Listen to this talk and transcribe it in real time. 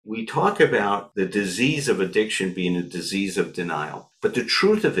we talk about the disease of addiction being a disease of denial. But the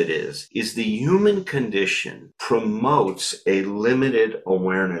truth of it is the human condition promotes a limited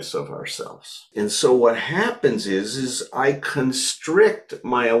awareness of ourselves. And so what happens is I constrict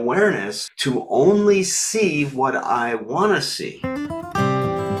my awareness to only see what I want to see.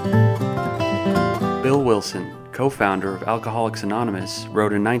 Bill Wilson, co-founder of Alcoholics Anonymous,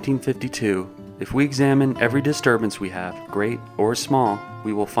 wrote in 1952, "If we examine every disturbance we have, great or small,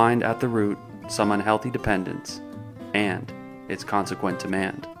 we will find at the root some unhealthy dependence and its consequent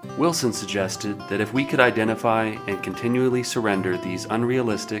demand." Wilson suggested that if we could identify and continually surrender these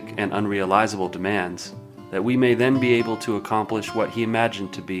unrealistic and unrealizable demands, that we may then be able to accomplish what he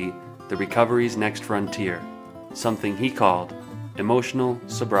imagined to be the recovery's next frontier, something he called emotional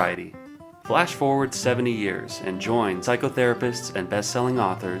sobriety. Flash forward 70 years and join psychotherapists and best-selling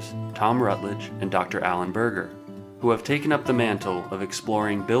authors Tom Rutledge and Dr. Alan Berger, who have taken up the mantle of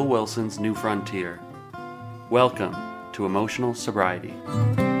exploring Bill Wilson's new frontier. Welcome to Emotional Sobriety.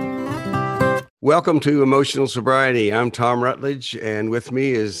 Welcome to Emotional Sobriety. I'm Tom Rutledge, and with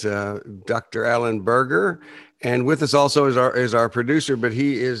me is Dr. Alan Berger, and with us also is our producer. But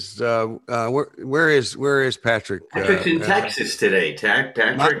he is where is Patrick? Patrick's in Texas today.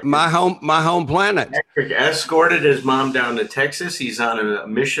 Patrick, my home planet. Patrick escorted his mom down to Texas. He's on a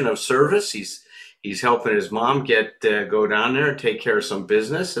mission of service. He's helping his mom go down there and take care of some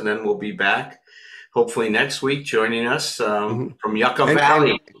business, and then we'll be back hopefully next week, joining us from Yucca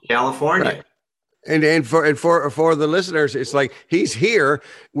Valley, California. Right. And for the listeners, it's like he's here.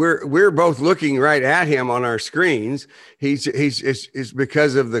 We're both looking right at him on our screens. It's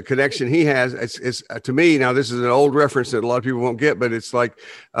because of the connection he has. It's to me now. This is an old reference that a lot of people won't get, but it's like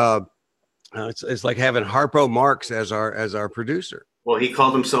it's like having Harpo Marx as our producer. Well, he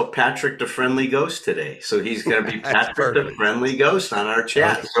called himself Patrick the Friendly Ghost today. So he's going to be Patrick the Friendly Ghost on our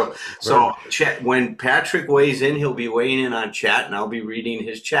chat. So chat, when Patrick weighs in, he'll be weighing in on chat, and I'll be reading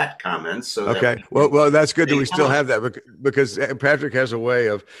his chat comments. So okay. Well, that's good that we still have that, because Patrick has a way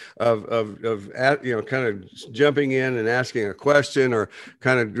of kind of jumping in and asking a question, or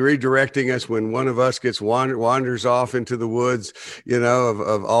kind of redirecting us when one of us wanders off into the woods,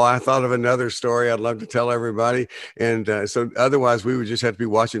 I thought of another story I'd love to tell everybody. And so otherwise we would just have to be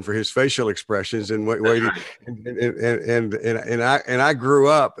watching for his facial expressions and waiting. And I grew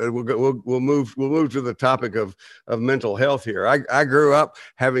up, and we'll move to the topic of mental health here. I grew up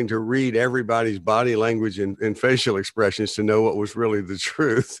having to read everybody's body language and facial expressions to know what was really the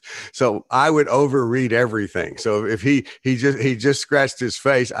truth. So I would overread everything. So if he just scratched his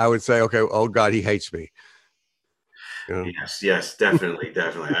face, I would say, okay, oh God, he hates me. Yes, definitely.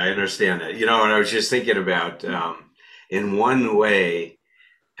 I understand that. And I was just thinking about, in one way,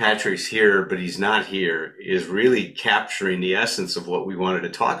 Patrick's here, but he's not here, is really capturing the essence of what we wanted to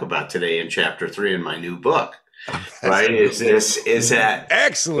talk about today in chapter 3 in my new book. Right? Is that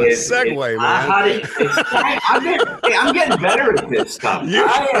excellent segue, man? I'm getting better at this stuff.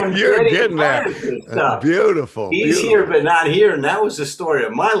 You're getting that. Beautiful. He's here, but not here. And that was the story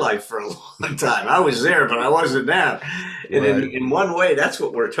of my life for a long time. I was there, but I wasn't there. And in one way, that's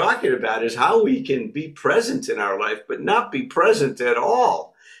what we're talking about, is how we can be present in our life, but not be present at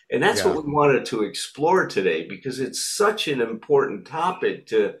all. And that's what we wanted to explore today, because it's such an important topic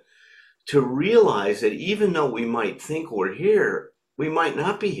to realize that even though we might think we're here, we might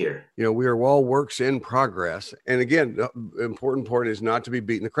not be here. We are all works in progress. And again, the important part is not to be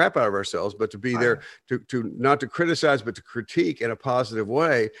beating the crap out of ourselves, but to be there to not to criticize, but to critique in a positive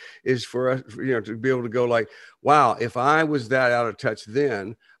way, is for us, to be able to go like, wow, if I was that out of touch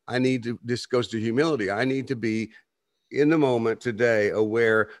then, this goes to humility. I need to be in the moment today,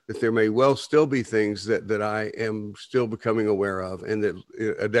 aware that there may well still be things that I am still becoming aware of, and that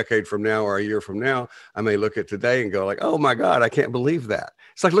a decade from now or a year from now, I may look at today and go like, oh my God, I can't believe that.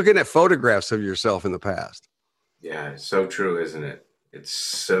 It's like looking at photographs of yourself in the past. Yeah, it's so true, isn't it? It's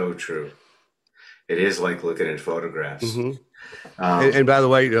so true. It is like looking at photographs. Mm-hmm. And by the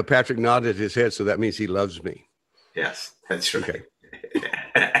way, Patrick nodded his head, so that means he loves me. Yes, that's right. Okay.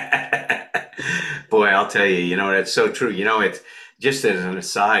 Boy, I'll tell you, that's so true. It's just as an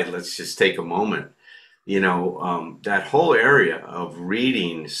aside, let's just take a moment. That whole area of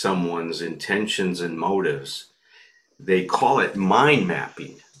reading someone's intentions and motives, they call it mind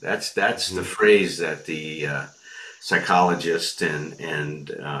mapping. That's the phrase that the psychologists and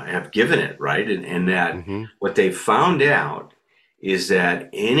have given it, right? And that what they found out is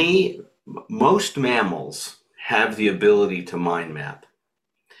that most mammals have the ability to mind map.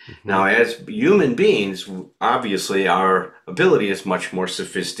 Now, as human beings, obviously our ability is much more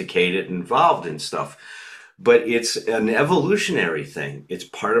sophisticated and involved in stuff. but it's an evolutionary thing. It's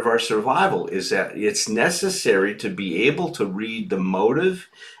part of our survival, is that it's necessary to be able to read the motive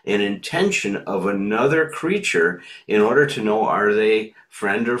and intention of another creature in order to know, are they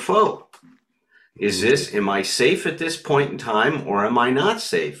friend or foe? Am I safe at this point in time, or am I not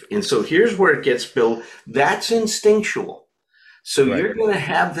safe? And so here's where it gets built. That's instinctual. So Right. you're going to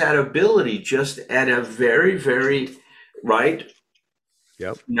have that ability just at a very, very, right,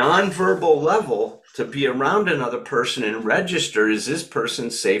 Yep. nonverbal level to be around another person and register, is this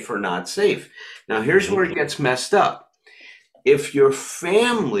person safe or not safe? Now, here's where it gets messed up. If your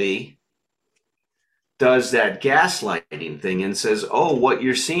family does that gaslighting thing and says, oh, what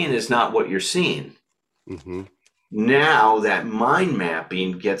you're seeing is not what you're seeing, Mm-hmm. now that mind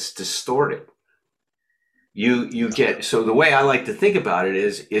mapping gets distorted. You get, so the way I like to think about it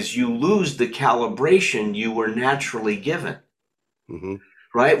is you lose the calibration you were naturally given. Mm-hmm.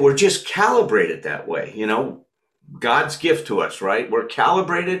 Right? We're just calibrated that way, God's gift to us, right? We're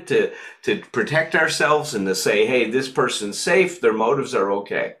calibrated to protect ourselves and to say, hey, this person's safe, their motives are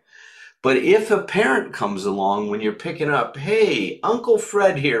okay. But if a parent comes along when you're picking up, hey, Uncle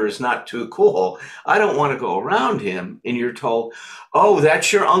Fred here is not too cool, I don't want to go around him, and you're told, oh,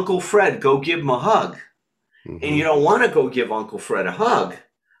 that's your Uncle Fred, go give him a hug. Mm-hmm. And you don't want to go give Uncle Fred a hug,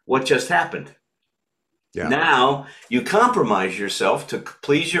 what just happened? Yeah. Now you compromise yourself to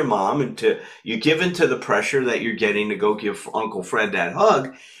please your mom, and you give into the pressure that you're getting to go give Uncle Fred that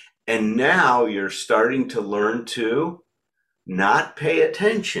hug. And now you're starting to learn to not pay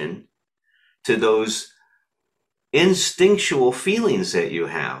attention to those instinctual feelings that you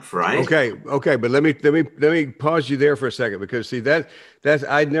have, right? Okay, but let me pause you there for a second, because see that's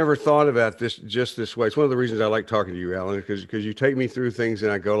I'd never thought about this just this way. It's one of the reasons I like talking to you, Alan, because you take me through things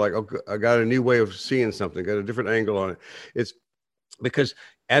and I go like, okay, I got a new way of seeing something, got a different angle on it. It's because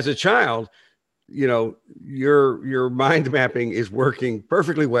as a child, your mind mapping is working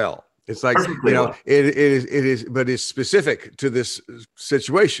perfectly well. It's like, Perfectly well. it is, but it's specific to this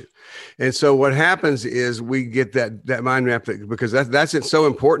situation. And so what happens is we get that mind map, because that's it's so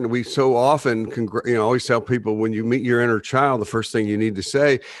important. We so often, always tell people, when you meet your inner child, the first thing you need to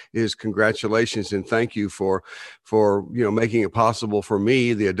say is congratulations and thank you for making it possible for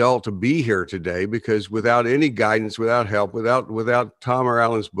me, the adult, to be here today. Because without any guidance, without help, without Tom or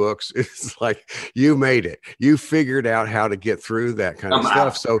Alan's books, it's like, you made it. You figured out how to get through that kind of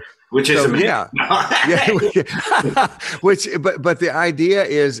stuff. So. Which is amazing. Yeah. But the idea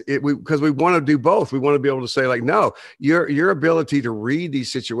is because we want to do both. We want to be able to say, like, no, your ability to read these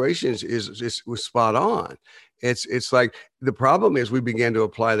situations was spot on. It's like, the problem is we began to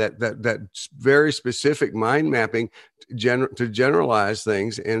apply that very specific mind mapping to generalize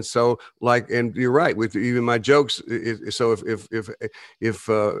things. And so, and you're right with even my jokes. So if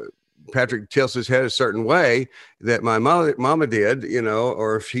Patrick tilts his head a certain way that my mama did,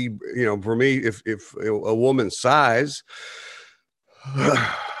 or if he, for me, if a woman's size,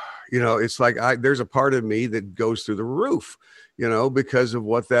 it's like there's a part of me that goes through the roof, because of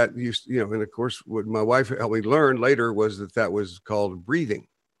what that used, and of course, what my wife helped me learn later was that was called breathing.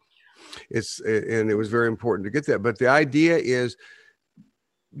 And it was very important to get that. But the idea is,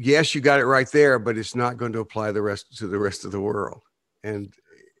 yes, you got it right there, but it's not going to apply to the rest of the world. And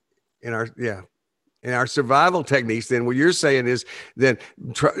in our survival techniques, then what you're saying is that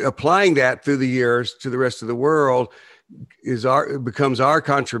applying that through the years to the rest of the world becomes our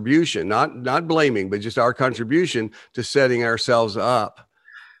contribution, not blaming, but just our contribution to setting ourselves up.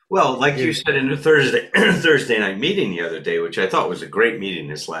 Well, like you said in the Thursday night meeting the other day, which I thought was a great meeting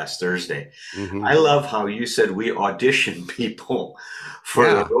this last Thursday. Mm-hmm. I love how you said we audition people for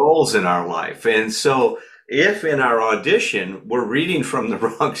the roles in our life. And so if in our audition we're reading from the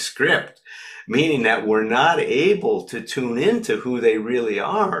wrong script, meaning that we're not able to tune into who they really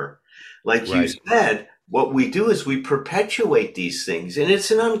are, like you said, what we do is we perpetuate these things, and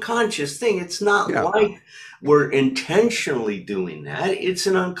it's an unconscious thing. It's not like we're intentionally doing that. It's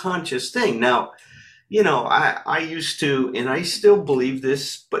an unconscious thing. Now, I used to, and I still believe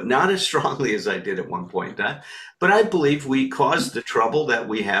this, but not as strongly as I did at one point in time. But I believe we caused the trouble that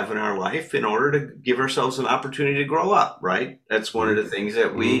we have in our life in order to give ourselves an opportunity to grow up, right? That's one of the things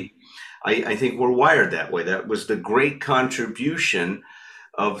that I think we're wired that way. That was the great contribution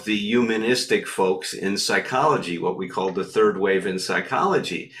of the humanistic folks in psychology, what we call the third wave in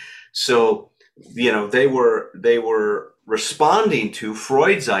psychology. So, they were responding to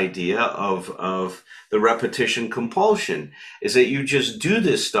Freud's idea of the repetition compulsion, is that you just do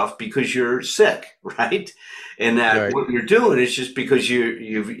this stuff because you're sick, right? And that what you're doing is just because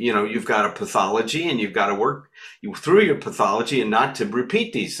you've got a pathology and you've got to work through your pathology and not to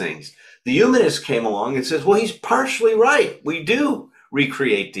repeat these things. The humanist came along and says, well, he's partially right. We do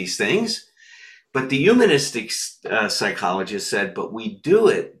recreate these things. But the humanistic psychologist said, but we do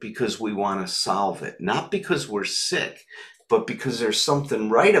it because we want to solve it, not because we're sick, but because there's something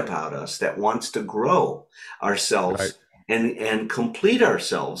right about us that wants to grow ourselves. Right. And complete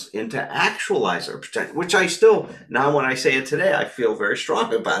ourselves and to actualize our potential, which I still, now when I say it today, I feel very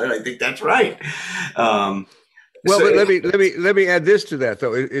strong about it. I think that's right. Well, but let me add this to that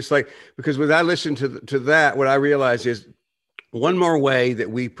though. It's like, because when I listen to that, what I realize is one more way that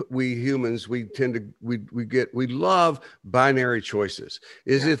we humans, we tend to, we love binary choices.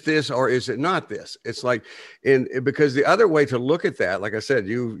 Is it this or is it not this? It's like, because the other way to look at that, like I said,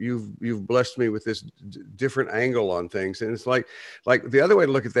 you've blessed me with this different angle on things. And it's like the other way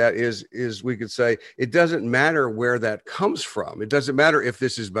to look at that is we could say, it doesn't matter where that comes from. It doesn't matter if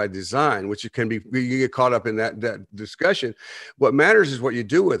this is by design, which it can be, you get caught up in that discussion. What matters is what you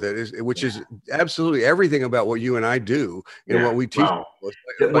do with it, which is absolutely everything about what you and I do. What we teach. Wow.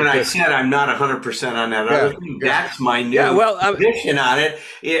 When I said I'm not 100% on that other thing, that's my new position on it.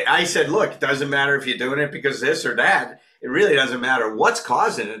 I said, look, it doesn't matter if you're doing it because this or that. It really doesn't matter what's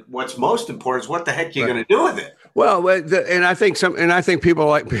causing it. What's most important is what the heck you're going to do with it. Well, and I think people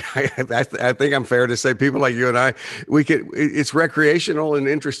like, I think I'm fair to say people like you and I, it's recreational and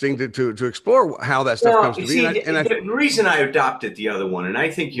interesting to explore how that stuff comes to be. The reason I adopted the other one, and I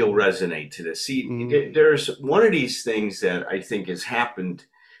think you'll resonate to this. There's one of these things that I think has happened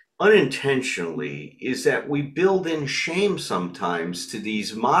unintentionally is that we build in shame sometimes to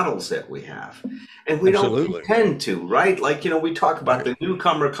these models that we have, and we don't intend to, right? Like, we talk about the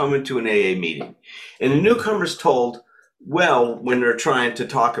newcomer coming to an AA meeting, and the newcomer's told, well, when they're trying to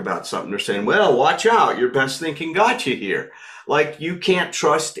talk about something, they're saying, well, watch out, your best thinking got you here. Like, you can't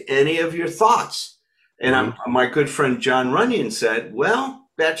trust any of your thoughts. And my good friend John Runyon said, well,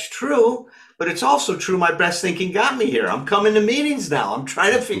 that's true. But it's also true, my best thinking got me here. I'm coming to meetings now. I'm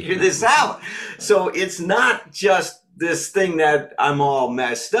trying to figure this out. So it's not just this thing that I'm all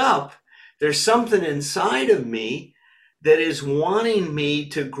messed up. There's something inside of me that is wanting me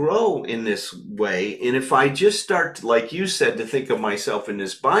to grow in this way. And if I just start, like you said, to think of myself in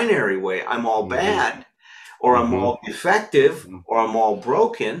this binary way, I'm all bad, or I'm all defective, or I'm all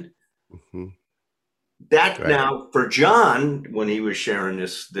broken. Now, for John, when he was sharing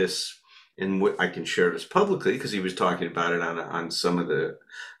this, and I can share this publicly because he was talking about it on some of the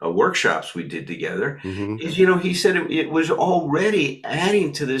workshops we did together. He said it was already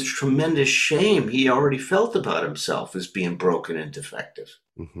adding to this tremendous shame he already felt about himself as being broken and defective.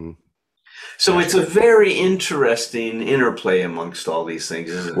 So it's a very interesting interplay amongst all these things,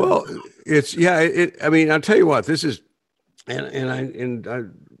 isn't it? Well, I mean, I'll tell you what, this is,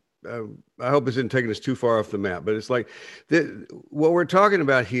 I hope this isn't taking us too far off the map, but it's like what we're talking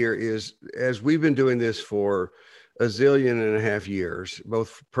about here is, as we've been doing this for a zillion and a half years,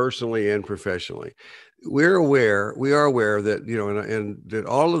 both personally and professionally, we are aware that, and that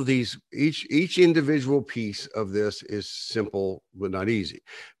all of these, each individual piece of this is simple, but not easy.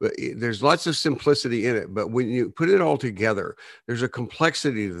 But there's lots of simplicity in it. But when you put it all together, there's a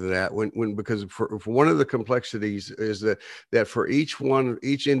complexity to that. Because for one of the complexities is that for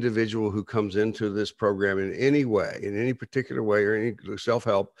each individual who comes into this program in any way, in any particular way, or any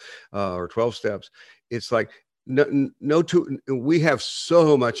self-help or 12 steps, it's like we have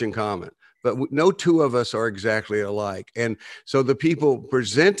so much in common. But no two of us are exactly alike. And so the people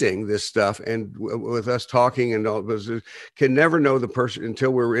presenting this stuff and with us talking and all this can never know the person until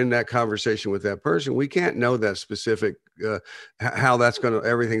we're in that conversation with that person. We can't know that specific, how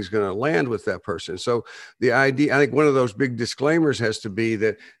everything's going to land with that person. So the idea, I think one of those big disclaimers has to be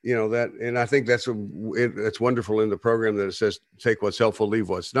that, and I think that's wonderful in the program that it says, take what's helpful, leave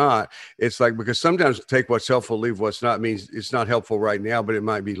what's not. It's like, because sometimes take what's helpful, leave what's not means it's not helpful right now, but it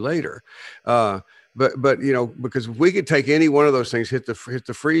might be later. But because if we could take any one of those things, hit the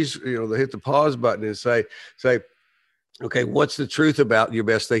freeze, hit the pause button and say, okay, what's the truth about your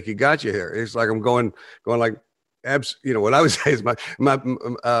best thinking got you here? It's like, I'm going like, what I would say is my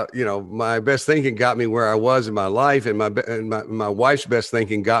best thinking got me where I was in my life, and my wife's best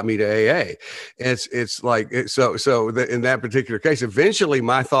thinking got me to AA. It's like, so in that particular case, eventually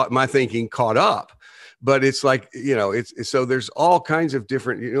my thinking caught up. But it's like, so there's all kinds of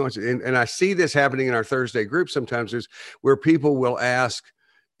different, and I see this happening in our Thursday group sometimes, is where people will ask,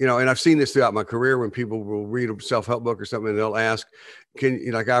 and I've seen this throughout my career when people will read a self-help book or something, and they'll ask,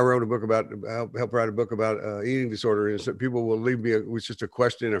 I wrote a book help write a book about eating disorder. And so people will leave me with just a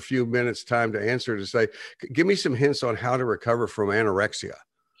question, a few minutes time to answer, to say, give me some hints on how to recover from anorexia.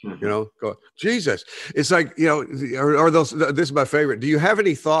 You know, go, Jesus. It's like, you know, or those, this is my favorite. Do you have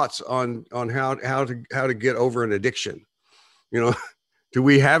any thoughts on how to get over an addiction? You know, do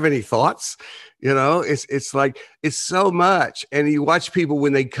we have any thoughts? You know, it's like, it's so much. And you watch people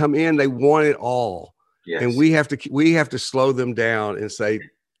when they come in, they want it all. Yes. And we have to slow them down and say,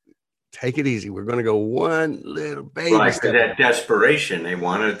 take it easy. We're going to go one little baby step. That desperation, they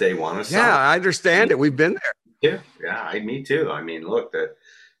want to. Yeah, I understand it. We've been there. Yeah, me too. I mean, look, the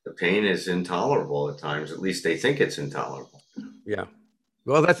pain is intolerable at times. At least they think it's intolerable. Yeah.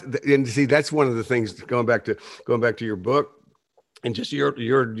 Well, that's one of the things, going back to your book and just your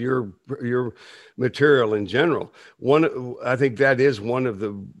material in general. I think that is one of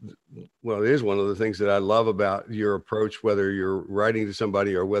the things that I love about your approach, whether you're writing to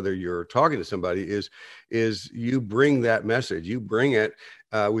somebody or whether you're talking to somebody, is you bring that message. You bring it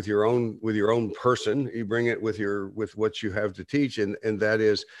with your own person. You bring it with what you have to teach, and that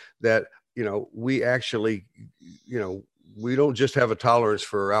is that, you know, we actually, you know, we don't just have a tolerance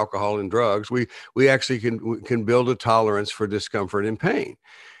for alcohol and drugs. We actually can build a tolerance for discomfort and pain.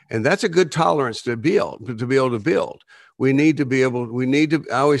 And that's a good tolerance to be able to build. I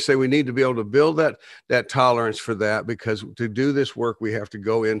always say we need to be able to build that tolerance for that, because to do this work, we have to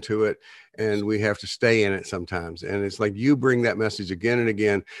go into it and we have to stay in it sometimes. And it's like, you bring that message again and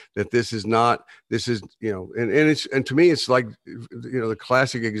again, that this is, you know, and to me, it's like, you know, the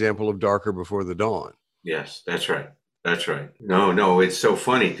classic example of darker before the dawn. Yes, that's right. That's right. No, it's so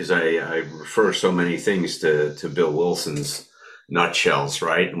funny because I refer so many things to Bill Wilson's nutshells,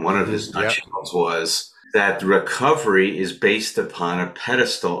 right? And one of his nutshells was that recovery is based upon a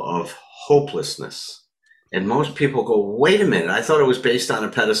pedestal of hopelessness. And most people go, wait a minute, I thought it was based on a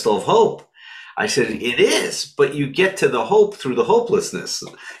pedestal of hope. I said, it is, but you get to the hope through the hopelessness.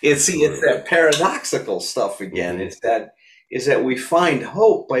 It's that paradoxical stuff again. Mm-hmm. It's that we find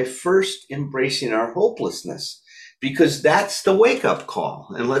hope by first embracing our hopelessness, because that's the wake-up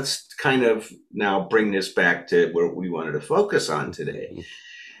call. And let's kind of now bring this back to where we wanted to focus on today,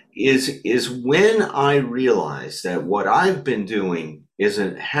 is when I realized that what I've been doing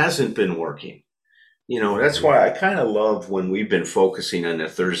hasn't been working. You know, that's why I kind of love when we've been focusing on the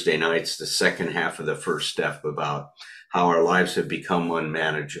Thursday nights, the second half of the first step, about how our lives have become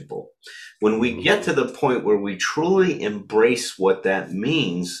unmanageable. When we get to the point where we truly embrace what that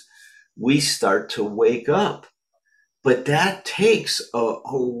means, we start to wake up. But that takes a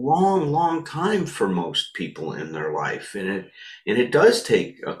long, long time for most people in their life. And it does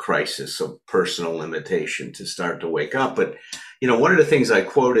take a crisis of personal limitation to start to wake up. But, you know, one of the things I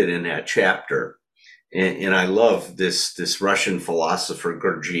quoted in that chapter, and I love this Russian philosopher,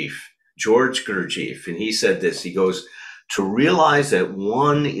 George Gurdjieff, and he said this, he goes, to realize that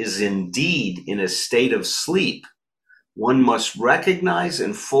one is indeed in a state of sleep, one must recognize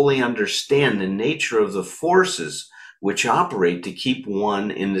and fully understand the nature of the forces which operate to keep one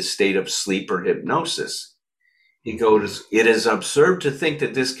in the state of sleep or hypnosis. He goes, it is absurd to think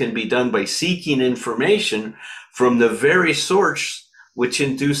that this can be done by seeking information from the very source which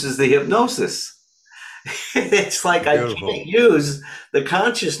induces the hypnosis. It's like, beautiful. I can't use the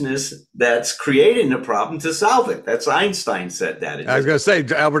consciousness that's creating the problem to solve it. That's Einstein said that. I was going to say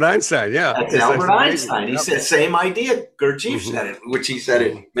Albert Einstein. Yeah. That's Albert Einstein. He said same idea. Gurdjieff said it, which he said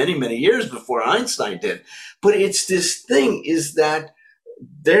it many, many years before Einstein did. But it's this thing, is that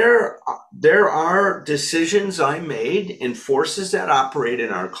there are decisions I made and forces that operate in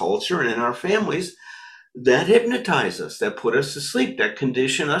our culture and in our families that hypnotize us, that put us to sleep, that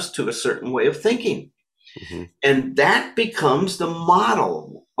condition us to a certain way of thinking. Mm-hmm. And that becomes the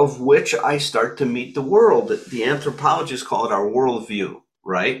model of which I start to meet the world. The anthropologists call it our worldview,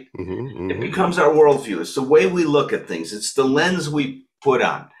 right? Mm-hmm, mm-hmm. It becomes our worldview. It's the way we look at things. It's the lens we put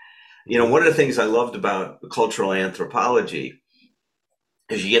on. You know, one of the things I loved about cultural anthropology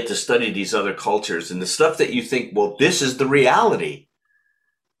is you get to study these other cultures, and the stuff that you think, well, this is the reality.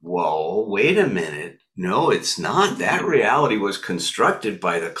 Well, wait a minute. No, it's not. That reality was constructed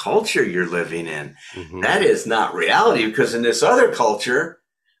by the culture you're living in. Mm-hmm. That is not reality, because in this other culture,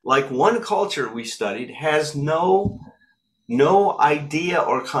 like one culture we studied, has no idea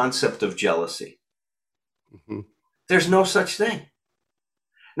or concept of jealousy. Mm-hmm. There's no such thing.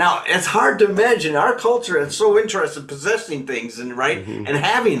 Now, it's hard to imagine our culture is so interested in possessing things and and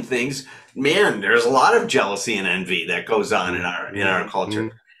having things. Man, there's a lot of jealousy and envy that goes on in our culture.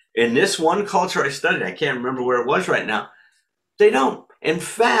 Mm-hmm. In this one culture I studied, I can't remember where it was right now, they don't. In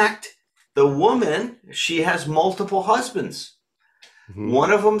fact, the woman, she has multiple husbands. Mhm.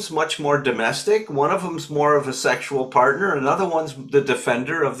 One of them's much more domestic. One of them's more of a sexual partner. Another one's the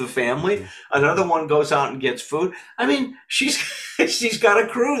defender of the family. Mhm. Another one goes out and gets food. I mean, she's she's got a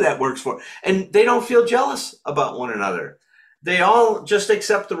crew that works for her, and they don't feel jealous about one another. They all just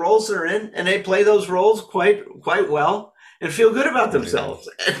accept the roles they're in, and they play those roles quite well and feel good about Yeah. themselves.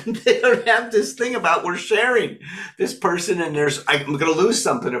 And they don't have this thing about we're sharing this person, and I'm going to lose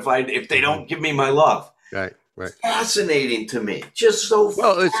something if they Mhm. don't give me my love. Right. Right. Fascinating to me, just so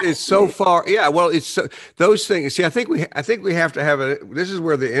Well, it's so fascinating. far. Yeah. Well, it's so, those things. See, I think we have to have a. This is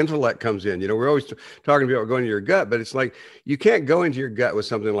where the intellect comes in. You know, we're always talking about going to your gut, but it's like you can't go into your gut with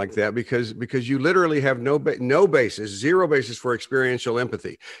something like that because you literally have no basis, zero basis for experiential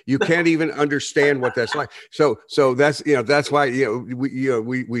empathy. You can't even understand what that's like. So that's that's why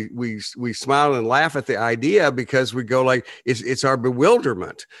we smile and laugh at the idea because we go like it's our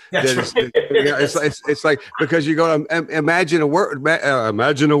bewilderment That's that is. right. Yeah, it's like because you go to imagine a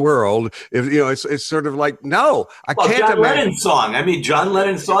world if it's sort of like no, I Well, can't John imagine. Lennon's song. I mean, John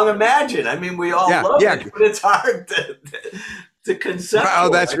Lennon's song "Imagine." I mean, we all Yeah, love yeah. it, but it's hard to Oh,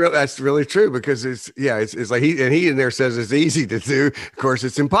 conceptualize. that's really true because it's like he in there says it's easy to do. Of course,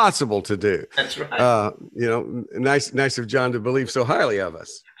 it's impossible to do. That's right. Nice of John to believe so highly of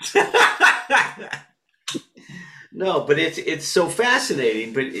us. No, but it's so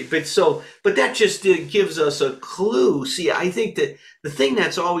fascinating. But that just gives us a clue. See, I think that the thing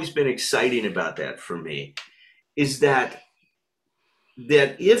that's always been exciting about that for me is that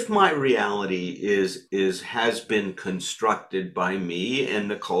if my reality is has been constructed by me and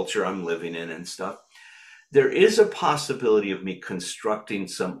the culture I'm living in and stuff, there is a possibility of me constructing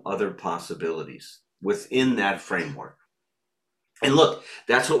some other possibilities within that framework. And look,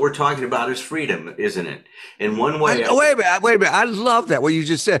 that's what we're talking about is freedom, isn't it? In one way, Wait a minute. I love that what you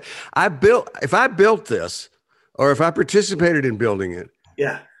just said. If I built this, or if I participated in building it,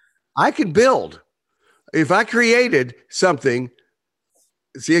 yeah, I can build. If I created something,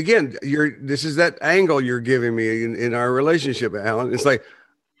 see again, this is that angle you're giving me in our relationship, Alan. It's like,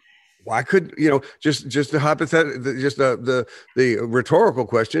 why could just the hypothetical, just the rhetorical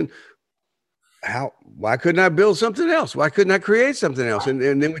question? Why couldn't I build something else? Why couldn't I create something else? And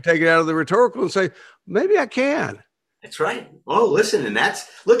then we take it out of the rhetorical and say, maybe I can. that's right. Oh, listen, and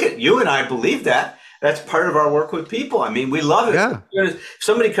look at you and I believe that. That's part of our work with people. I mean, we love it. Yeah.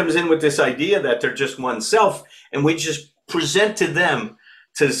 Somebody comes in with this idea that they're just oneself, and we just present to them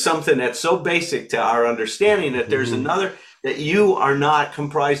to something that's so basic to our understanding that there's Mhm. another, that you are not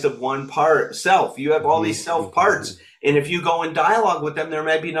comprised of one part self. You have all these self parts. And if you go in dialogue with them, there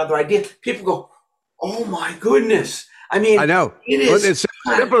may be another idea. People go, oh my goodness. I mean, I know. it Well, is. it's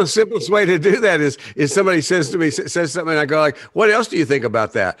simplest way to do that is somebody says something, and I go like, "What else do you think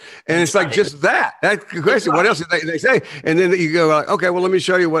about that?" And it's like just that question. What else did they say? And then you go like, "Okay, well, let me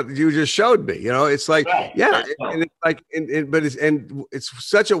show you what you just showed me." It's like, Right. yeah, Right. and it's like, but it's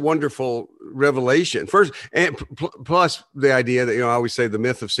such a wonderful revelation. First, and plus the idea that I always say the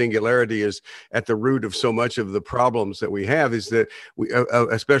myth of singularity is at the root of so much of the problems that we have. Is that we,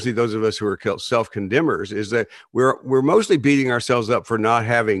 especially those of us who are self-condemners, is that we're mostly beating ourselves up for not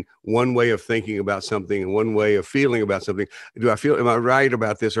having one way of thinking about something and one way of feeling about something. Am I right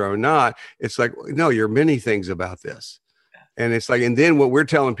about this or am I not? It's like, no, you're many things about this. And it's like, and then what we're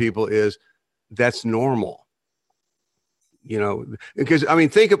telling people is that's normal. Because I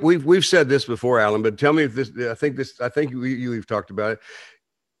mean, we've said this before, Alan, but tell me if I think you've talked about it.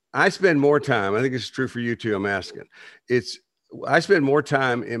 I spend more time. I think it's true for you too. I'm asking. I spend more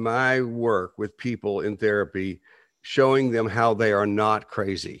time in my work with people in therapy showing them how they are not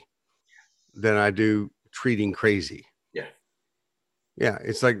crazy than I do treating crazy. Yeah. Yeah.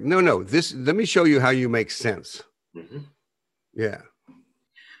 It's like, no, let me show you how you make sense. Mm-hmm. Yeah.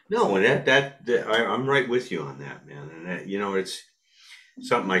 No, and I'm right with you on that, man. And it's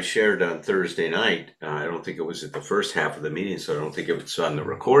something I shared on Thursday night. I don't think it was at the first half of the meeting, so I don't think it was on the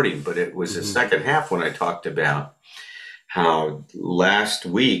recording, but it was the second half when I talked about how last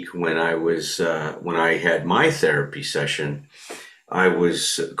week when I had my therapy session, I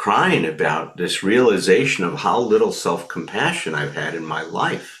was crying about this realization of how little self-compassion I've had in my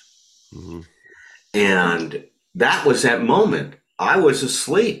life. Mm-hmm. And that was that moment. I was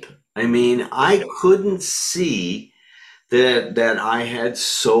asleep. I mean, I couldn't see that I had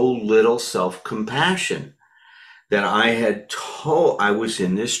so little self-compassion, that I was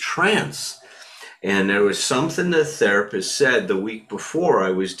in this trance. And there was something the therapist said the week before. I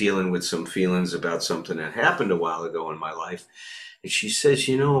was dealing with some feelings about something that happened a while ago in my life. And she says,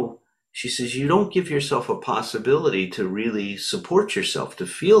 you don't give yourself a possibility to really support yourself, to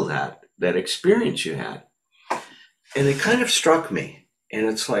feel that experience you had. And it kind of struck me. And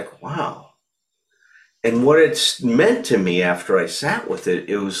it's like, wow. And what it's meant to me after I sat with it,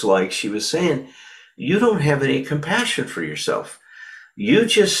 it was like she was saying, you don't have any compassion for yourself. You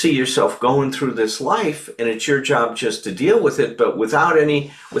just see yourself going through this life, and it's your job just to deal with it, but without any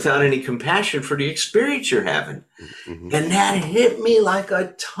compassion for the experience you're having. Mm-hmm. And that hit me like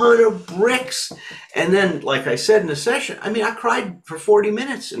a ton of bricks. And then, like I said in the session, I mean, I cried for 40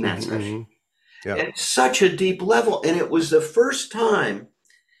 minutes in that Mm-hmm. session. Yeah. At such a deep level. And it was the first time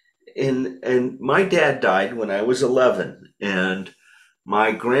and my dad died when I was 11, and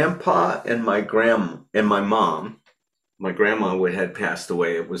my grandpa and my mom, my grandma had passed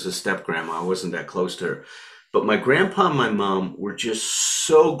away. It was a step grandma. I wasn't that close to her. But my grandpa and my mom were just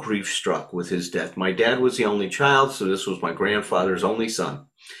so grief struck with his death. My dad was the only child, so this was my grandfather's only son.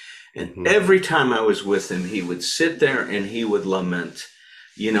 And every time I was with him, he would sit there and he would lament,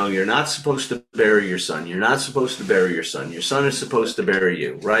 you know, you're not supposed to bury your son. You're not supposed to bury your son. Your son is supposed to bury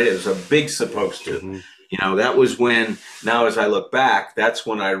you, right? It was a big supposed to. You know, that was when, now as I look back, that's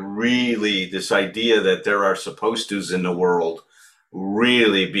when I really, this idea that there are supposed tos in the world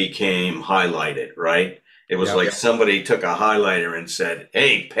really became highlighted, right? It was like somebody took a highlighter and said,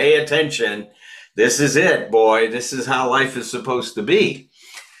 hey, pay attention. This is it, boy. This is how life is supposed to be.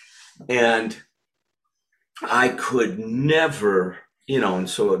 And I could never, you know, and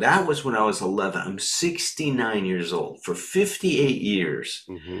so that was when I was 11. I'm 69 years old. For 58 years,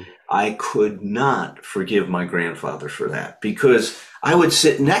 I could not forgive my grandfather for that, because I would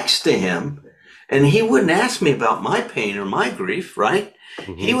sit next to him and he wouldn't ask me about my pain or my grief, right?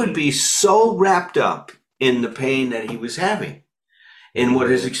 He would be so wrapped up in the pain that he was having and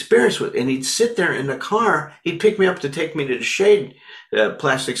what his experience was. And he'd sit there in the car. He'd pick me up to take me to the shade,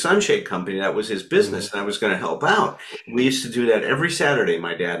 plastic sunshade company. That was his business, and I was going to help out. We used to do that every Saturday,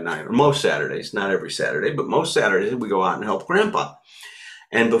 my dad and I, or most Saturdays, not every Saturday, but most Saturdays we go out and help Grandpa.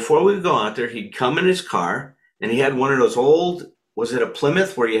 And before we would go out there, he'd come in his car, and he had one of those old, was it a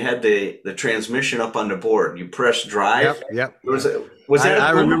Plymouth where you had the transmission up on the board? You press drive. Yep. Was that?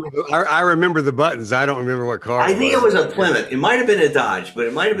 I remember the buttons. I don't remember what car. I think it was a Plymouth. It might have been a Dodge, but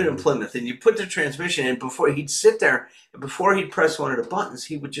it might have been a Plymouth. And you put the transmission in. Before he'd sit there, before he'd press one of the buttons,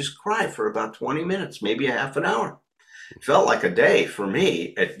 he would just cry for about 20 minutes, maybe a half an hour. It felt like a day for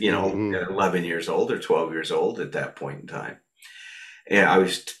me at, you know, at 11 years old or 12 years old at that point in time. And I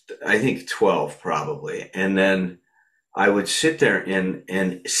was, I think 12 probably. And then I would sit there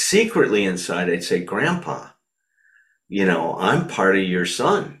and secretly inside, I'd say, Grandpa, you know, I'm part of your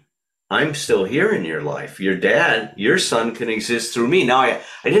son. I'm still here in your life. Your dad, your son can exist through me. Now, I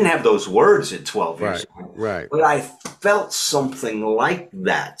didn't have those words at 12 years old. Right. But I felt something like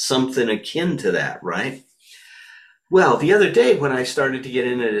that, something akin to that, right? Well, the other day when I started to get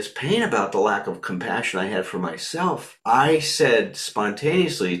into this pain about the lack of compassion I had for myself, I said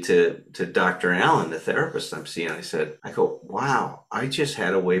spontaneously to Dr. Allen, the therapist I'm seeing, I go, wow, I just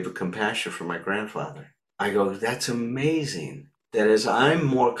had a wave of compassion for my grandfather. I go, that's amazing that as I'm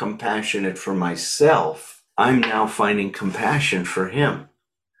more compassionate for myself, I'm now finding compassion for him.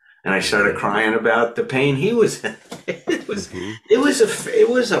 And I started crying about the pain he was in. It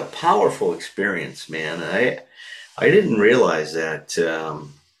was a powerful experience, man. I didn't realize that,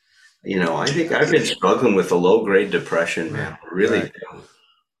 you know, I think I've been struggling with a low-grade depression, man. Really. Right.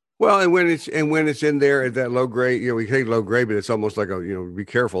 Well, and when it's in there at that low grade, you know, we say low grade, but it's almost like a, you know, be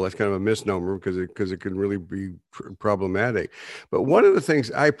careful. That's kind of a misnomer because it can really be problematic. But one of the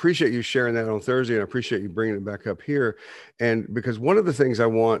things, I appreciate you sharing that on Thursday, and I appreciate you bringing it back up here. And because one of the things I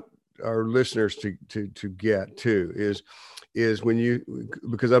want our listeners to get to is when you,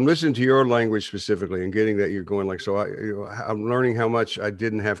 because I'm listening to your language specifically and getting that you're going like, so I'm learning how much I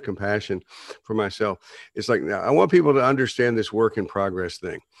didn't have compassion for myself. It's like, now I want people to understand this work in progress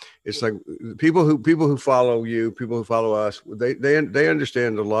thing. It's like people who follow you, people who follow us, they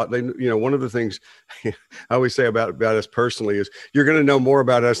understand a lot. They, you know, one of the things I always say about us personally is you're going to know more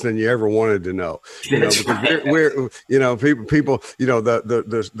about us than you ever wanted to know. You know, because we're you know, people, you know,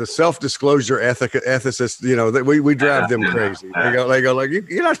 the self-disclosure ethicists, you know, that we drive them crazy. They go like,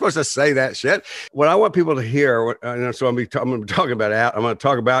 you're not supposed to say that shit. What I want people to hear, so I'm going to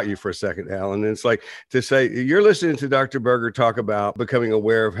talk about you for a second, Alan. And it's like to say, you're listening to Dr. Berger talk about becoming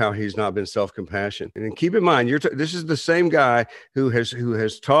aware of how he's not been self-compassion. And keep in mind, this is the same guy who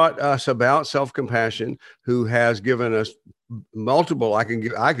has taught us about self-compassion, who has given us multiple, I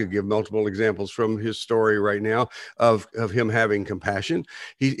could give multiple examples from his story right now of him having compassion.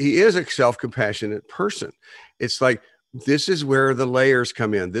 He is a self-compassionate person. It's like, this is where the layers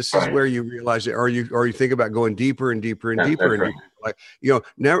come in. This is where you realize it, or you think about going deeper and deeper and deeper and deeper. Like,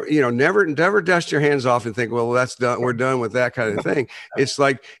 never dust your hands off and think, well, that's done. We're done with that kind of thing. It's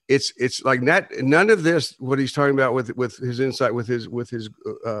like that. None of this, what he's talking about with his insight, with his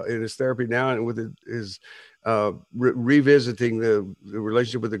in his therapy now, and with his revisiting the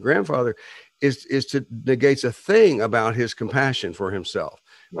relationship with the grandfather, is to negates a thing about his compassion for himself.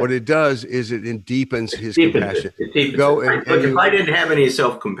 Right. What it does is it deepens his compassion. It deepens if I didn't have any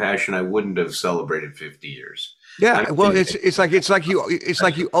self-compassion, I wouldn't have celebrated 50 years. Yeah, well, it's like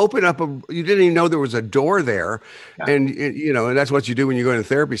you open up you didn't even know there was a door there, yeah. And that's what you do when you go into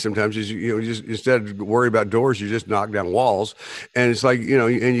therapy. Sometimes is just instead of worry about doors, you just knock down walls, and it's like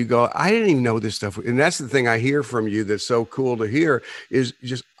and you go, I didn't even know this stuff, and that's the thing I hear from you that's so cool to hear is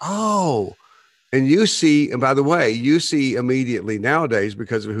just and you see, and by the way, you see immediately nowadays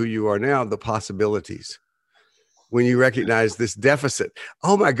because of who you are now the possibilities when you recognize this deficit.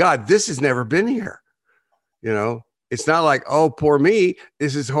 Oh my God, this has never been here. It's not like, oh, poor me,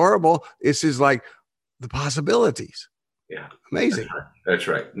 this is horrible. This is like the possibilities. Yeah. Amazing. That's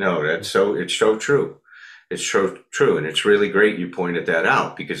right. No, it's so true. It's so true. And it's really great you pointed that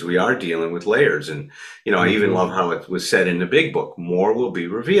out because we are dealing with layers. And, I even love how it was said in the big book, more will be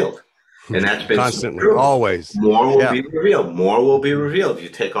revealed. And that's been constantly, always. More will be revealed. More will be revealed. If you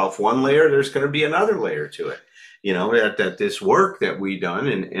take off one layer, there's going to be another layer to it. That this work that we done,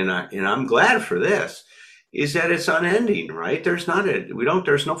 and I'm glad for this, is that it's unending, right? There's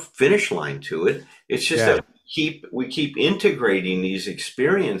no finish line to it. It's just that we keep integrating these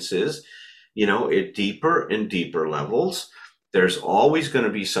experiences, at deeper and deeper levels. There's always going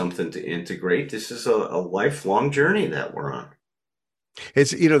to be something to integrate. This is a lifelong journey that we're on.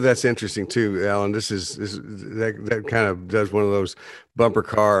 It's that's interesting too, Alan. That kind of does one of those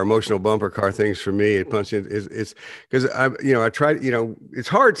emotional bumper car things for me. It's because I try. It's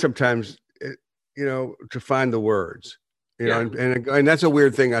hard sometimes. To find the words, and that's a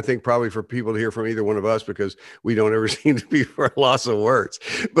weird thing, I think, probably for people to hear from either one of us, because we don't ever seem to be for a loss of words,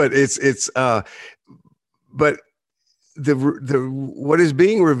 but but what is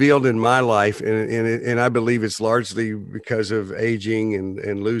being revealed in my life, and I believe it's largely because of aging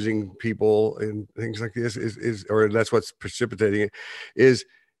and losing people and things like this or that's what's precipitating it, is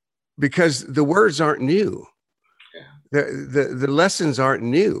because the words aren't new. Yeah. The lessons aren't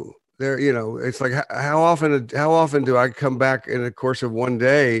new. There, it's like how often do I come back in the course of one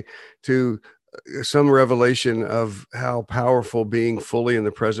day to some revelation of how powerful being fully in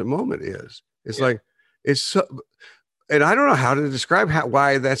the present moment is? It's like it's so, and I don't know how to describe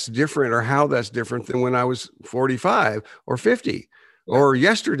why that's different or how that's different than when I was 45 or 50 or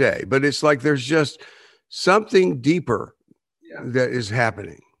yesterday. But it's like there's just something deeper that is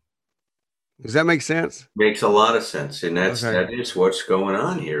happening. Does that make sense? Makes a lot of sense. And that is what's going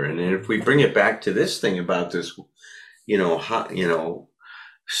on here. And if we bring it back to this thing about this,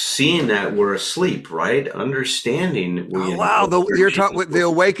 seeing that we're asleep, right? Understanding. You're talking with the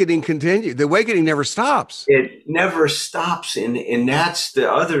awakening continue. The awakening never stops. It never stops. And that's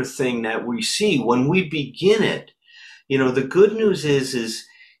the other thing that we see when we begin it. The good news is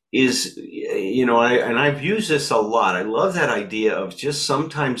I've used this a lot. I love that idea of just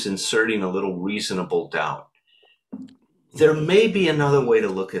sometimes inserting a little reasonable doubt. There may be another way to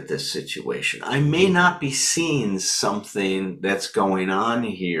look at this situation. I may not be seeing something that's going on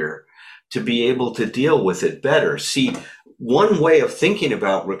here to be able to deal with it better. See, one way of thinking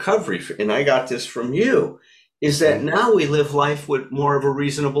about recovery, and I got this from you, is that now we live life with more of a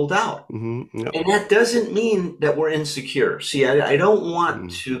reasonable doubt. Mm-hmm. Yep. And that doesn't mean that we're insecure. See, I don't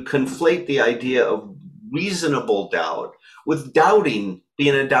want to conflate the idea of reasonable doubt with being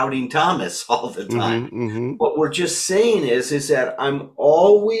a doubting Thomas all the time. Mm-hmm. What we're just saying is that I'm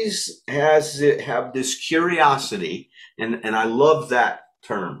always have this curiosity, and I love that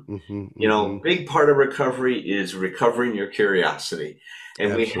term. Mm-hmm. Big part of recovery is recovering your curiosity.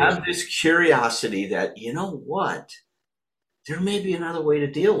 And Absolutely. We have this curiosity that, there may be another way to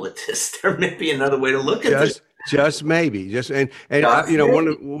deal with this. There may be another way to look at this. Just maybe. One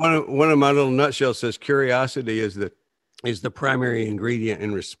of my little nutshells says curiosity is the primary ingredient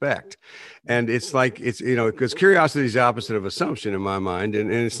in respect. And it's like, because curiosity is the opposite of assumption in my mind. And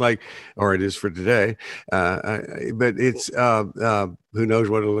it's like, or it is for today. But it's, who knows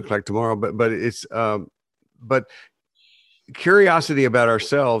what it'll look like tomorrow, but curiosity about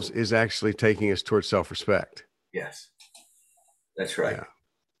ourselves is actually taking us towards self-respect. Yes, that's right. Yeah.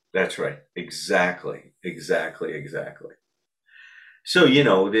 That's right. Exactly. So,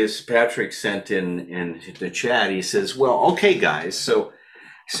 this Patrick sent in the chat, he says, well, okay, guys, so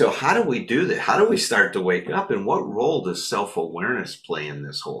how do we do that? How do we start to wake up? And what role does self-awareness play in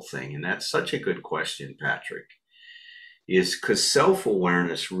this whole thing? And that's such a good question, Patrick. is because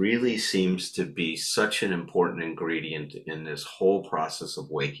self-awareness really seems to be such an important ingredient in this whole process of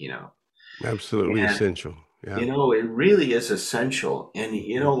waking up. Absolutely And, essential. Yeah. it really is essential. And,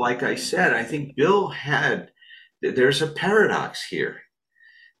 like I said, I think Bill there's a paradox here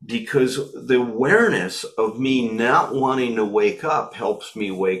because the awareness of me not wanting to wake up helps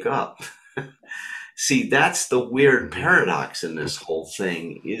me wake up. See, that's the weird paradox in this whole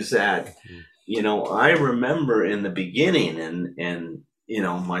thing is that, I remember in the beginning and,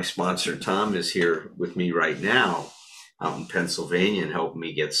 my sponsor, Tom, is here with me right now out in Pennsylvania and helping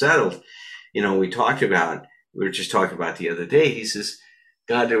me get settled. We we were just talking about the other day. He says,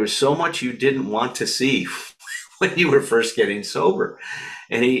 God, there was so much you didn't want to see when you were first getting sober.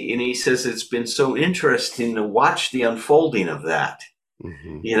 And he says, it's been so interesting to watch the unfolding of that.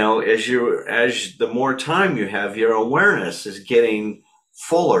 As the more time you have, your awareness is getting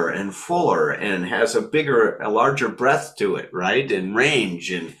fuller and fuller and has a larger breadth to it, right? And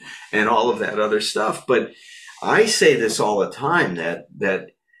range and all of that other stuff. But I say this all the time that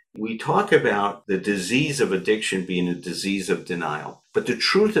we talk about the disease of addiction being a disease of denial. But the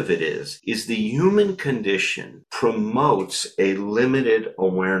truth of it is the human condition promotes a limited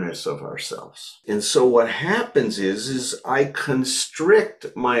awareness of ourselves. And so what happens is I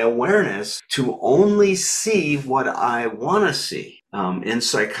constrict my awareness to only see what I want to see. In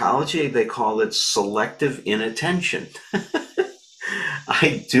psychology, they call it selective inattention.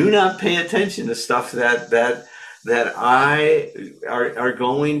 I do not pay attention to stuff that I are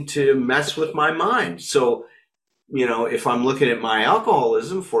going to mess with my mind. So, if I'm looking at my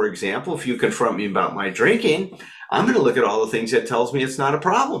alcoholism, for example, if you confront me about my drinking, I'm going to look at all the things that tells me it's not a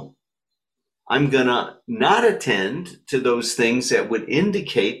problem. I'm going to not attend to those things that would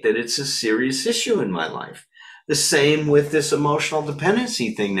indicate that it's a serious issue in my life. The same with this emotional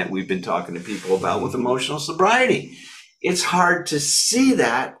dependency thing that we've been talking to people about with emotional sobriety. It's hard to see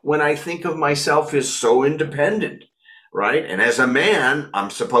that when I think of myself as so independent, right? And as a man, I'm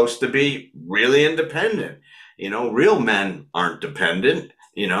supposed to be really independent. Real men aren't dependent.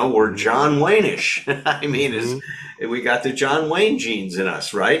 We're John Wayne-ish. I mean, we got the John Wayne genes in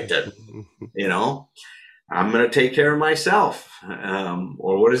us, right? That, I'm going to take care of myself.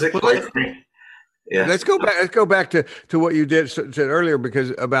 Or what is it? Well, yeah. Let's go back to what you said earlier,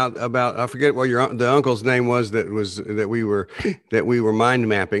 because about I forget what the uncle's name was that we were mind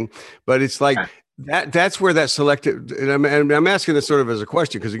mapping, but it's like that's where that selective, and I'm asking this sort of as a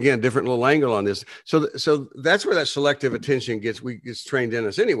question because, again, different little angle on this. So that's where that selective attention gets trained in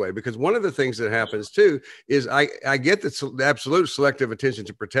us anyway, because one of the things that happens too is I get the absolute selective attention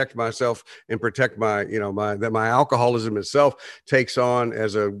to protect myself and protect my my alcoholism itself takes on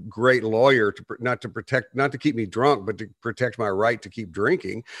as a great lawyer not to keep me drunk, but to protect my right to keep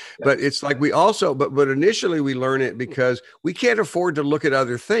drinking. Yeah. But it's like we also, but initially we learn it because we can't afford to look at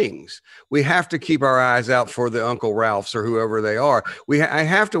other things. We have to keep our eyes out for the Uncle Ralphs or whoever they are. I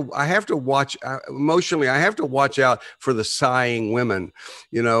have to watch emotionally. I have to watch out for the sighing women,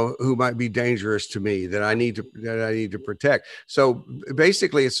 who might be dangerous to me that I need to protect. So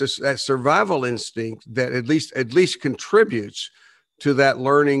basically, it's just that survival instinct that at least contributes to that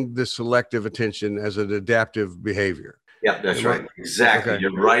learning the selective attention as an adaptive behavior. Yeah, that's right. Exactly. Okay.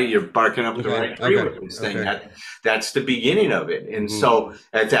 You're right. You're barking up the right tree with this thing. That's the beginning of it. And so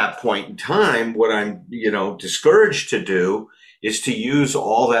at that point in time, what I'm, discouraged to do is to use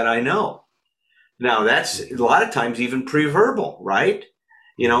all that I know. Now that's a lot of times even pre-verbal, right?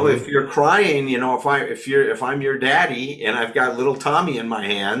 If you're crying, if I'm your daddy and I've got little Tommy in my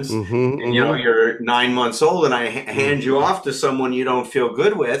hands and, you're 9 months old and I hand you off to someone you don't feel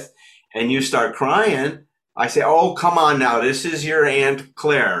good with and you start crying, I say, oh, come on now. This is your Aunt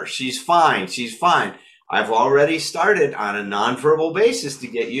Claire. She's fine. She's fine. I've already started on a nonverbal basis to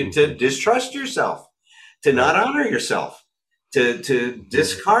get you to distrust yourself, to not honor yourself, to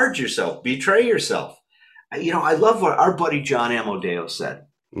discard yourself, betray yourself. I love what our buddy John Amodeo said.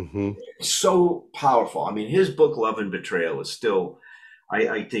 It's so powerful. I mean, his book, Love and Betrayal, is still,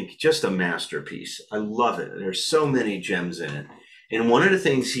 I think, just a masterpiece. I love it. There's so many gems in it. And one of the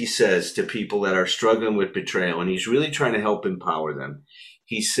things he says to people that are struggling with betrayal, and he's really trying to help empower them,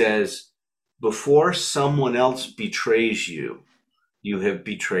 he says, before someone else betrays you, you have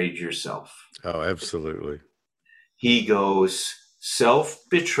betrayed yourself. Oh, absolutely. He goes,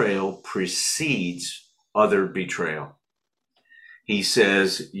 self-betrayal precedes other betrayal. He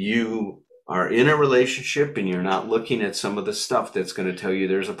says, you are in a relationship and you're not looking at some of the stuff that's going to tell you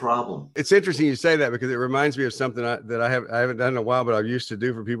there's a problem. It's interesting you say that, because it reminds me of something that I haven't done in a while, but I used to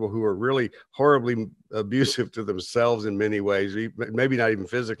do for people who are really horribly abusive to themselves in many ways, maybe not even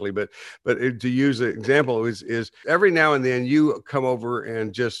physically, but to use an example is every now and then you come over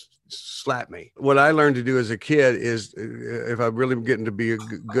and just slap me. What I learned to do as a kid is, if I'm really getting to be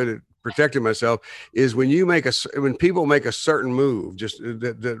good at protecting myself, is when people make a certain move just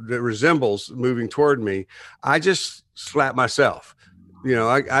that resembles moving toward me, I just slap myself.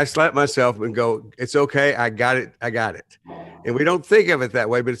 I slap myself and go, it's okay. I got it. And we don't think of it that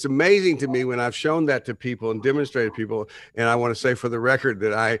way, but it's amazing to me when I've shown that to people and demonstrated people. And I want to say for the record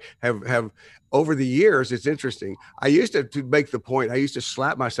that I have over the years, it's interesting. I used to make the point. I used to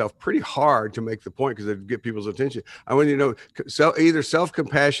slap myself pretty hard to make the point because it'd get people's attention. I want you to know, so either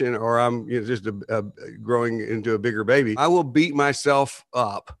self-compassion or I'm just growing into a bigger baby. I will beat myself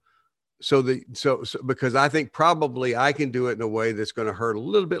up. So because I think probably I can do it in a way that's going to hurt a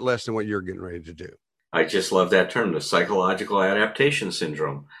little bit less than what you're getting ready to do. I just love that term, the psychological adaptation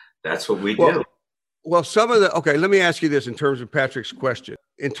syndrome. That's what we do. Well, okay, let me ask you this in terms of Patrick's question.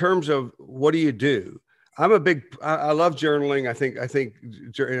 In terms of what do you do? I love journaling. I think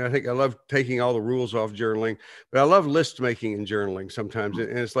I love taking all the rules off journaling, but I love list making and journaling sometimes.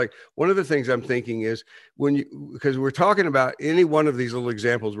 And it's like, one of the things I'm thinking is because we're talking about any one of these little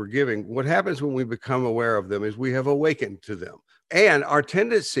examples we're giving, what happens when we become aware of them is we have awakened to them. And our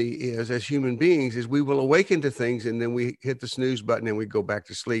tendency is, as human beings, is we will awaken to things and then we hit the snooze button and we go back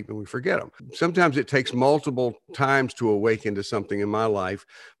to sleep and we forget them. Sometimes it takes multiple times to awaken to something in my life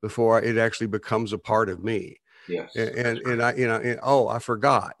before it actually becomes a part of me. Yes. And I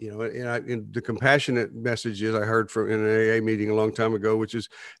forgot, and the compassionate messages I heard from in an AA meeting a long time ago, which is,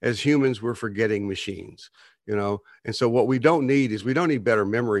 as humans, we're forgetting machines. And so what we don't need better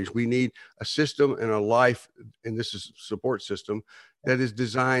memories. We need a system and a life, and this is a support system that is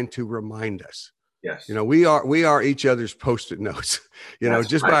designed to remind us. Yes. We are each other's Post-it notes, That's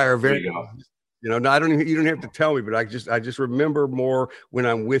just right. by our very, you don't have to tell me, but I just remember more when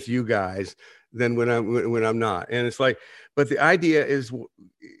I'm with you guys than when I'm not. And it's like, but the idea is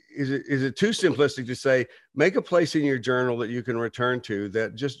it too simplistic to say, make a place in your journal that you can return to,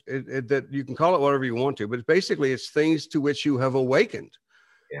 that just that you can call it whatever you want to, but basically it's things to which you have awakened,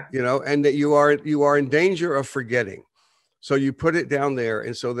 and that you are in danger of forgetting. So you put it down there.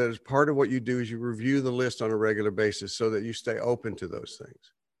 And so that as part of what you do is you review the list on a regular basis so that you stay open to those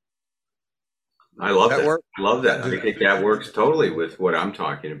things. I love that. I love that. I think that works totally with what I'm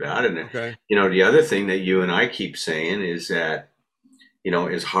talking about. And, the other thing that you and I keep saying is that,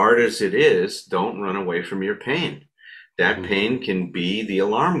 as hard as it is, don't run away from your pain. That pain can be the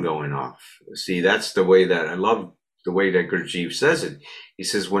alarm going off. See, that's the way that I love the way that Gurdjieff says it. He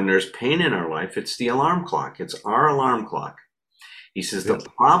says, when there's pain in our life, it's the alarm clock. It's our alarm clock. He says, the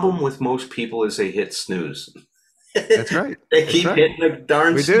problem with most people is they hit snooze. That's right. They keep hitting the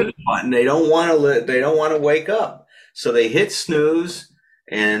darn snooze button. They don't want to wake up. So they hit snooze.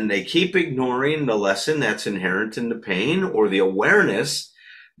 And they keep ignoring the lesson that's inherent in the pain or the awareness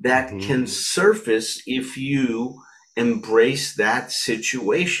that can surface if you embrace that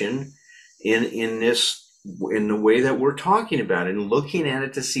situation in the way that we're talking about, and looking at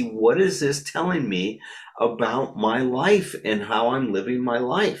it to see, what is this telling me about my life and how I'm living my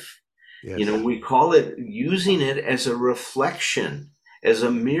life? Yes. We call it using it as a reflection, as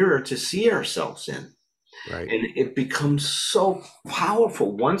a mirror to see ourselves in. Right. And it becomes so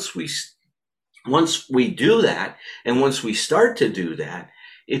powerful once we do that, and once we start to do that,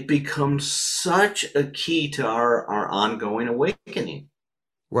 it becomes such a key to our ongoing awakening.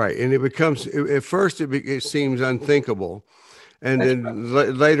 Right, and it becomes, at first it seems unthinkable, and then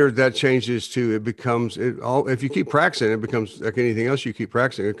later that changes to, it becomes if you keep practicing, it becomes like anything else. You keep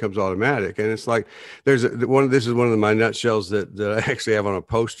practicing, it becomes automatic. And it's like, this is one of my nutshells that I actually have on a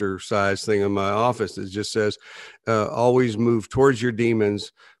poster size thing in my office that just says, always move towards your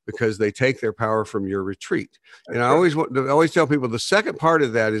demons because they take their power from your retreat. And I always tell people the second part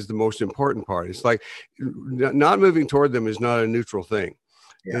of that is the most important part. It's like, not moving toward them is not a neutral thing.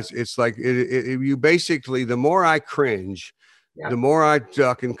 Yeah. It's like you basically, the more I cringe, the more I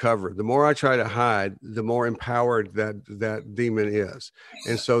duck and cover, the more I try to hide, the more empowered that demon is.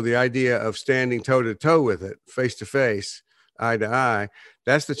 And so the idea of standing toe to toe with it, face to face, eye to eye,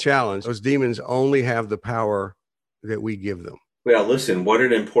 that's the challenge. Those demons only have the power that we give them. Well, listen, what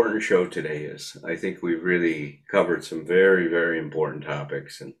an important show today is. I think we've really covered some very, very important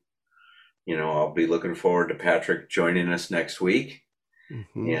topics. And, I'll be looking forward to Patrick joining us next week.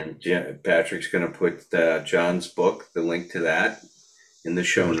 Mm-hmm. And Patrick's going to put John's book, the link to that, in the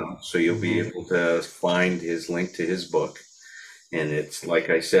show notes, so you'll be able to find his link to his book. And it's like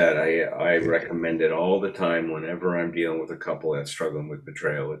I said, I recommend it all the time whenever I'm dealing with a couple that's struggling with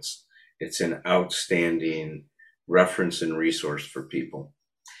betrayal. It's an outstanding reference and resource for people.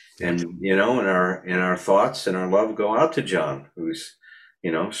 And and our thoughts and our love go out to John, who's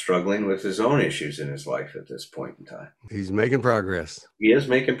struggling with his own issues in his life at this point in time. He's making progress. He is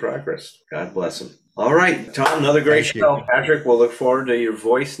making progress. God bless him. All right, Tom, another great show. Patrick, we'll look forward to your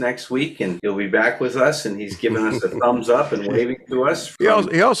voice next week, and he'll be back with us, and he's giving us a thumbs up and waving to us. He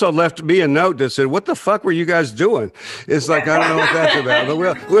also left me a note that said, "What the fuck were you guys doing?" It's like, I don't know what that's about, but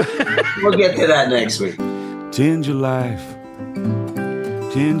we'll get to that next week. Tend your life,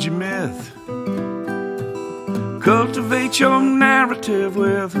 tend your myth, cultivate your narrative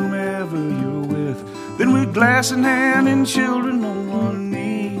with whomever you're with. Then with glass in hand and children on one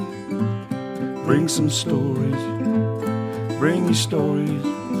knee, bring some stories, bring your stories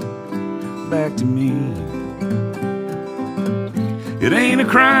back to me. It ain't a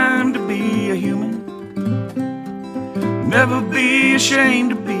crime to be a human. Never be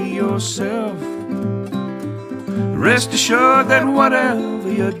ashamed to be yourself. Rest assured that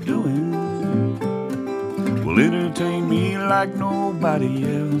whatever you're doing will entertain me like nobody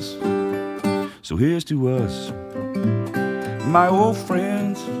else. So here's to us, my old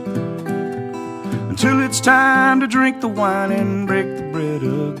friends, until it's time to drink the wine and break the bread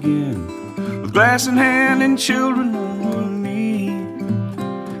again. With glass in hand and children on one knee,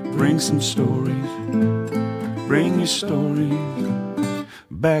 bring some stories, bring your stories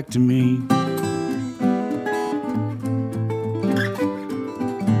back to me.